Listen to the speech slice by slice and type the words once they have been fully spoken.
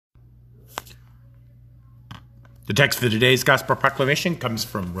The text for today's gospel proclamation comes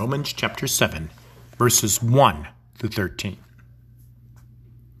from Romans chapter 7, verses 1 through 13.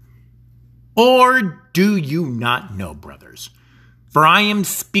 Or do you not know, brothers, for I am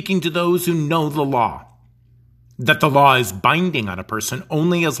speaking to those who know the law, that the law is binding on a person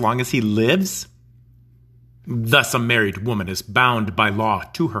only as long as he lives? Thus a married woman is bound by law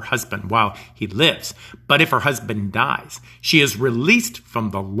to her husband while he lives, but if her husband dies, she is released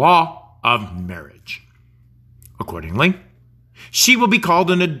from the law of marriage. Accordingly, she will be called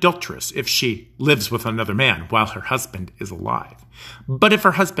an adulteress if she lives with another man while her husband is alive. But if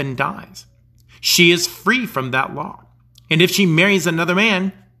her husband dies, she is free from that law. And if she marries another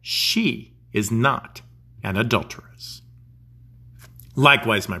man, she is not an adulteress.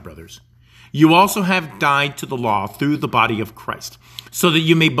 Likewise, my brothers, you also have died to the law through the body of Christ, so that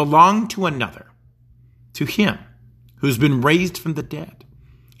you may belong to another, to him who's been raised from the dead,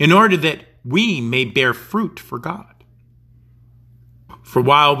 in order that we may bear fruit for God. For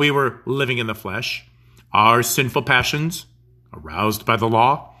while we were living in the flesh, our sinful passions, aroused by the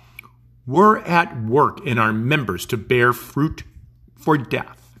law, were at work in our members to bear fruit for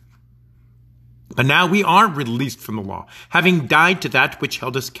death. But now we are released from the law, having died to that which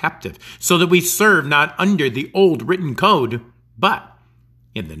held us captive, so that we serve not under the old written code, but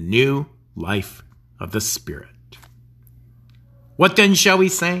in the new life of the Spirit. What then shall we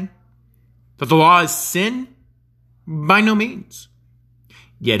say? That the law is sin? By no means.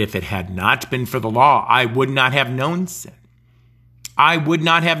 Yet if it had not been for the law, I would not have known sin. I would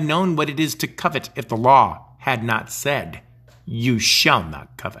not have known what it is to covet if the law had not said, you shall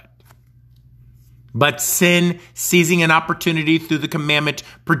not covet. But sin, seizing an opportunity through the commandment,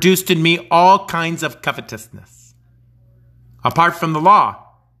 produced in me all kinds of covetousness. Apart from the law,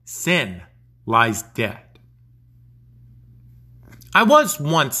 sin lies dead. I was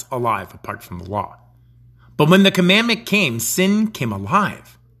once alive apart from the law. But when the commandment came, sin came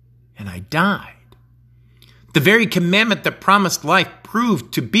alive, and I died. The very commandment that promised life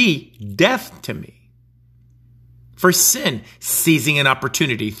proved to be death to me. For sin, seizing an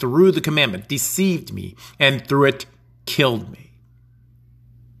opportunity through the commandment, deceived me, and through it killed me.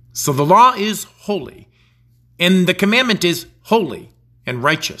 So the law is holy, and the commandment is holy and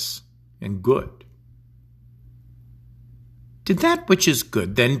righteous and good. Did that which is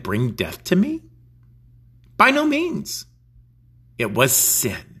good then bring death to me? By no means. It was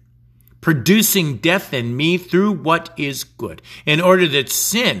sin, producing death in me through what is good, in order that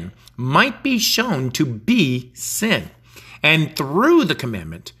sin might be shown to be sin, and through the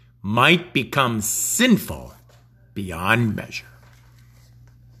commandment might become sinful beyond measure.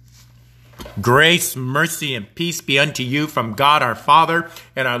 Grace, mercy, and peace be unto you from God our Father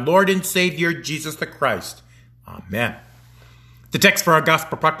and our Lord and Savior Jesus the Christ. Amen. The text for our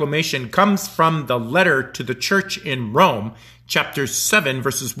gospel proclamation comes from the letter to the church in Rome, chapter 7,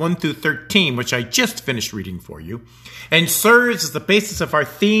 verses 1 through 13, which I just finished reading for you, and serves as the basis of our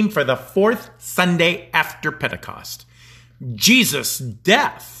theme for the fourth Sunday after Pentecost. Jesus'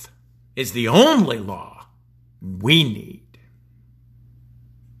 death is the only law we need.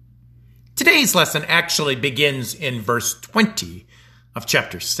 Today's lesson actually begins in verse 20 of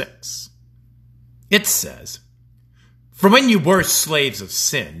chapter 6. It says, "For when you were slaves of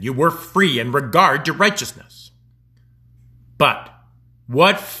sin, you were free in regard to righteousness. But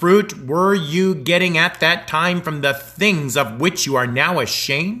what fruit were you getting at that time from the things of which you are now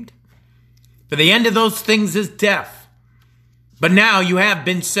ashamed? For the end of those things is death. But now you have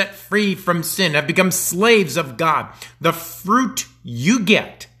been set free from sin, have become slaves of God. The fruit you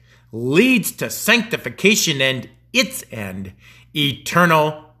get leads to sanctification and its end,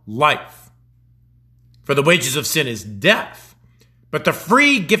 eternal life. For the wages of sin is death, but the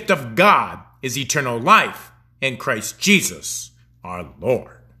free gift of God is eternal life in Christ Jesus our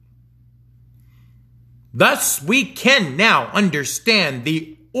Lord." Thus, we can now understand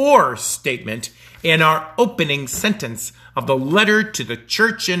the "or" statement in our opening sentence of the letter to the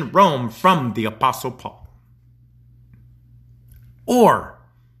church in Rome from the Apostle Paul. "Or"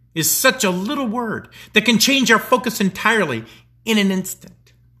 is such a little word that can change our focus entirely in an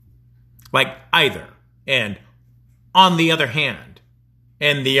instant. Like either and on the other hand,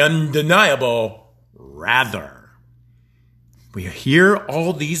 and the undeniable rather. We hear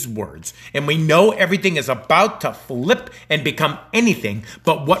all these words, and we know everything is about to flip and become anything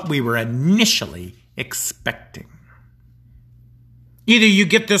but what we were initially expecting. Either you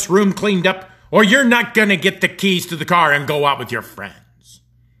get this room cleaned up, or you're not going to get the keys to the car and go out with your friends.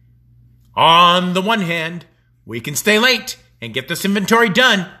 On the one hand, we can stay late and get this inventory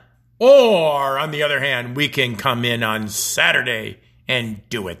done, or on the other hand, we can come in on Saturday and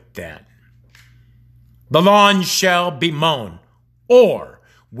do it then. The lawn shall be mown. Or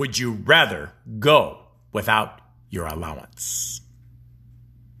would you rather go without your allowance?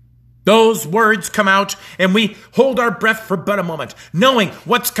 Those words come out, and we hold our breath for but a moment, knowing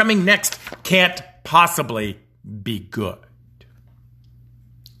what's coming next can't possibly be good.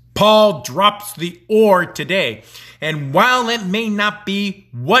 Paul drops the or today, and while it may not be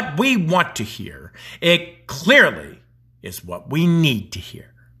what we want to hear, it clearly is what we need to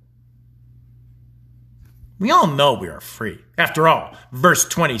hear. We all know we are free. After all, verse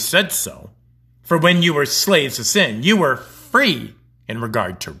 20 said so. For when you were slaves of sin, you were free in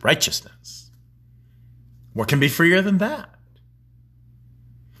regard to righteousness. What can be freer than that?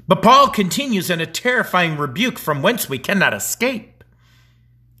 But Paul continues in a terrifying rebuke from whence we cannot escape.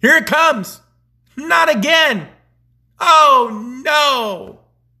 Here it comes. Not again. Oh no.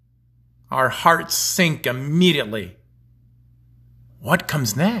 Our hearts sink immediately. What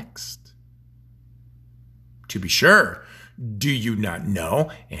comes next? To be sure, do you not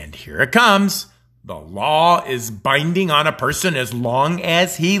know? And here it comes. The law is binding on a person as long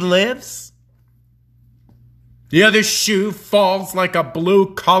as he lives. The other shoe falls like a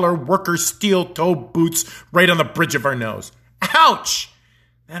blue-collar worker's steel-toe boots right on the bridge of our nose. Ouch!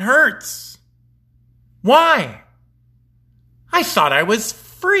 That hurts. Why? I thought I was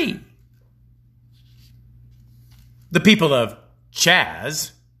free. The people of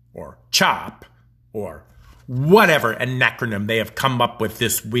Chaz, or CHOP, or whatever acronym they have come up with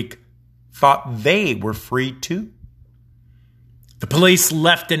this week, thought they were free too. The police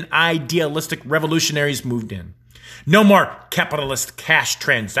left and idealistic revolutionaries moved in. No more capitalist cash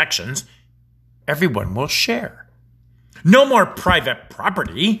transactions. Everyone will share. No more private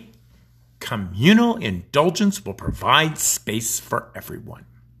property. Communal indulgence will provide space for everyone.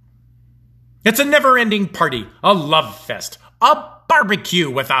 It's a never-ending party, a love fest, a barbecue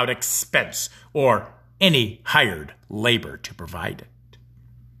without expense or any hired labor to provide it.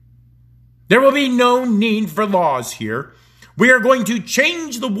 There will be no need for laws here. We are going to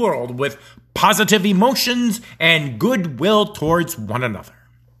change the world with positive emotions and goodwill towards one another.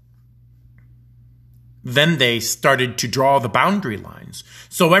 Then they started to draw the boundary lines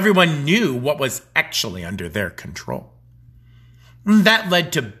so everyone knew what was actually under their control. That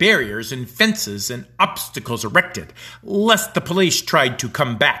led to barriers and fences and obstacles erected, lest the police tried to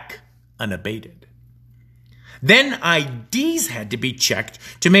come back unabated. Then IDs had to be checked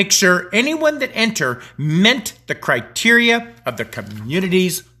to make sure anyone that entered met the criteria of the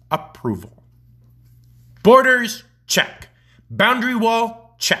community's approval. Borders, check. Boundary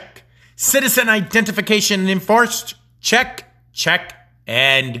wall, check. Citizen identification enforced, check, check,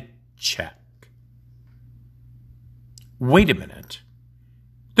 and check. Wait a minute.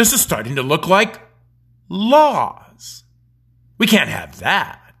 This is starting to look like laws. We can't have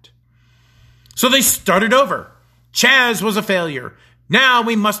that. So they started over. Chaz was a failure. Now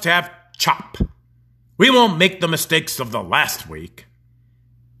we must have CHOP. We won't make the mistakes of the last week.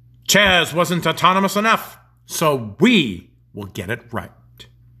 Chaz wasn't autonomous enough, so we will get it right.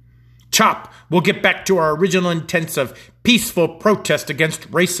 CHOP will get back to our original intents of peaceful protest against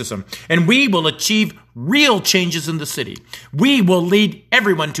racism, and we will achieve real changes in the city. We will lead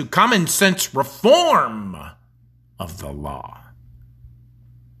everyone to common sense reform of the law.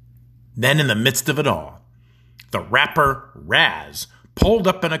 Then in the midst of it all, the rapper Raz pulled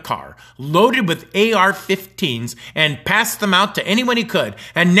up in a car loaded with AR-15s and passed them out to anyone he could.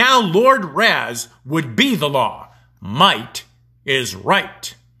 And now Lord Raz would be the law. Might is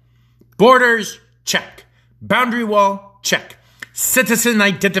right. Borders, check. Boundary wall, check. Citizen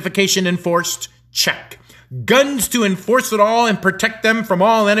identification enforced, check. Guns to enforce it all and protect them from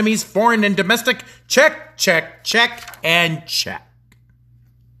all enemies, foreign and domestic, check, check, check, and check.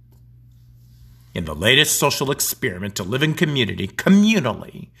 In the latest social experiment to live in community,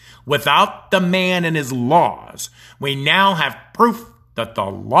 communally, without the man and his laws, we now have proof that the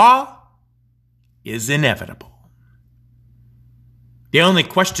law is inevitable. The only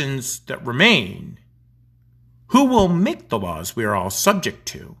questions that remain: who will make the laws we are all subject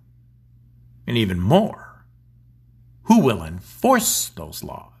to? And even more, who will enforce those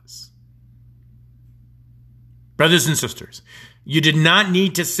laws? Brothers and sisters, you did not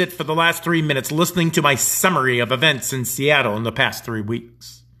need to sit for the last 3 minutes listening to my summary of events in Seattle in the past 3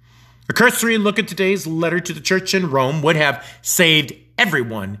 weeks. A cursory look at today's letter to the church in Rome would have saved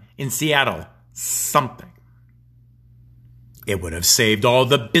everyone in Seattle something. It would have saved all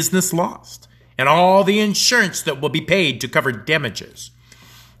the business lost and all the insurance that will be paid to cover damages.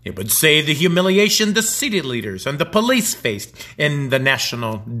 It would save the humiliation the city leaders and the police faced in the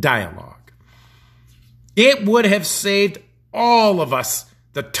national dialogue. It would have saved all of us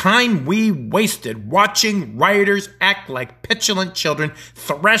The time we wasted watching rioters act like petulant children,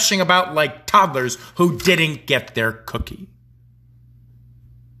 thrashing about like toddlers who didn't get their cookie.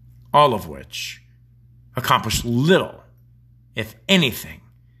 All of which accomplished little, if anything,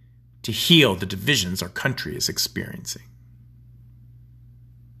 to heal the divisions our country is experiencing.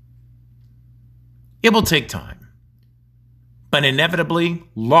 It will take time, but inevitably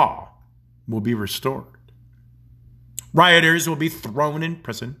law will be restored. Rioters will be thrown in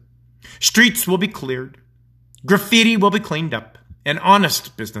prison. Streets will be cleared. Graffiti will be cleaned up. And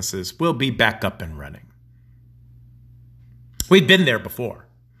honest businesses will be back up and running. We've been there before.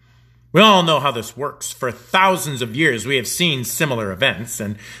 We all know how this works. For thousands of years, we have seen similar events,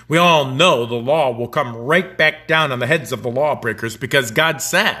 and we all know the law will come right back down on the heads of the lawbreakers because God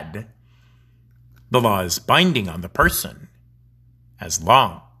said the law is binding on the person as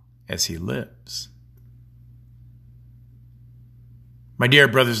long as he lives. My dear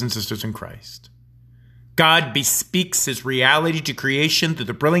brothers and sisters in Christ, God bespeaks his reality to creation through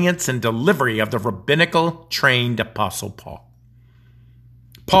the brilliance and delivery of the rabbinical trained Apostle Paul.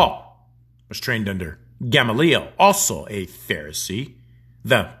 Paul was trained under Gamaliel, also a Pharisee,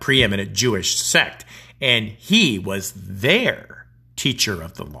 the preeminent Jewish sect, and he was their teacher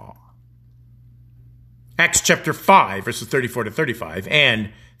of the law. Acts chapter 5, verses 34 to 35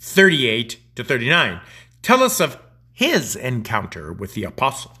 and 38 to 39 tell us of his encounter with the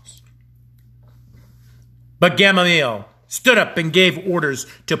apostles. But Gamaliel stood up and gave orders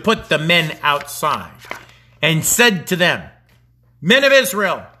to put the men outside and said to them, "Men of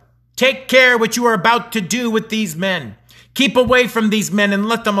Israel, take care what you are about to do with these men. Keep away from these men and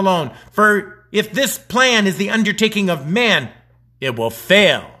let them alone. For if this plan is the undertaking of man, it will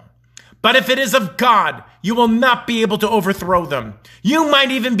fail. But if it is of God, you will not be able to overthrow them. You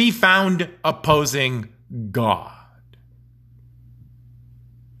might even be found opposing God."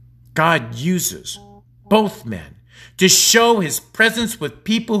 God uses both men to show his presence with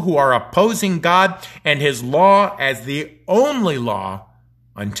people who are opposing God and his law as the only law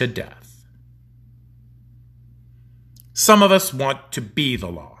unto death. Some of us want to be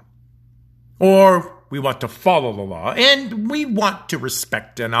the law, or we want to follow the law, and we want to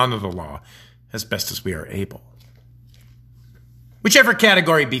respect and honor the law as best as we are able. Whichever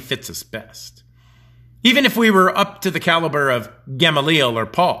category befits us best. Even if we were up to the caliber of Gamaliel or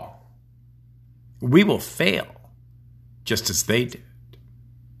Paul, we will fail just as they did.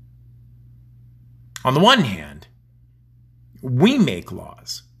 On the one hand, we make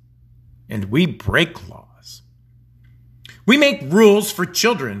laws and we break laws. We make rules for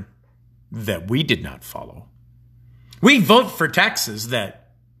children that we did not follow. We vote for taxes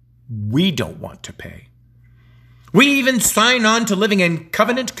that we don't want to pay. We even sign on to living in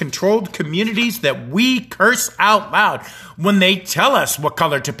covenant-controlled communities that we curse out loud when they tell us what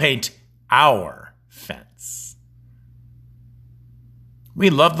color to paint our fence. We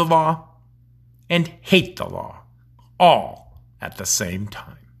love the law and hate the law, all at the same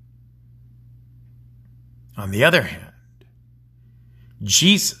time. On the other hand,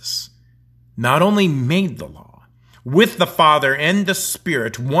 Jesus not only made the law, with the Father and the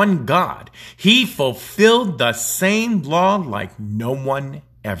Spirit, one God, he fulfilled the same law like no one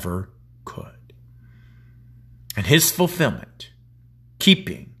ever could. And his fulfillment,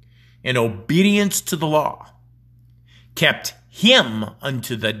 keeping in obedience to the law, kept him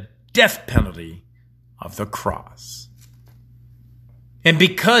unto the death penalty of the cross. And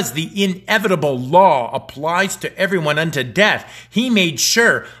because the inevitable law applies to everyone unto death, he made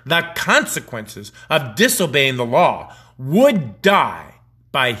sure the consequences of disobeying the law would die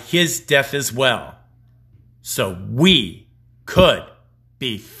by his death as well, so we could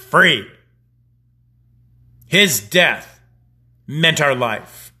be free. His death meant our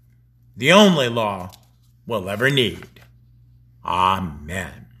life, the only law we'll ever need.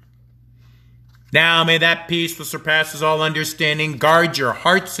 Amen. Now may that peace that surpasses all understanding guard your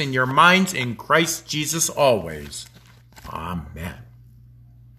hearts and your minds in Christ Jesus always. Amen.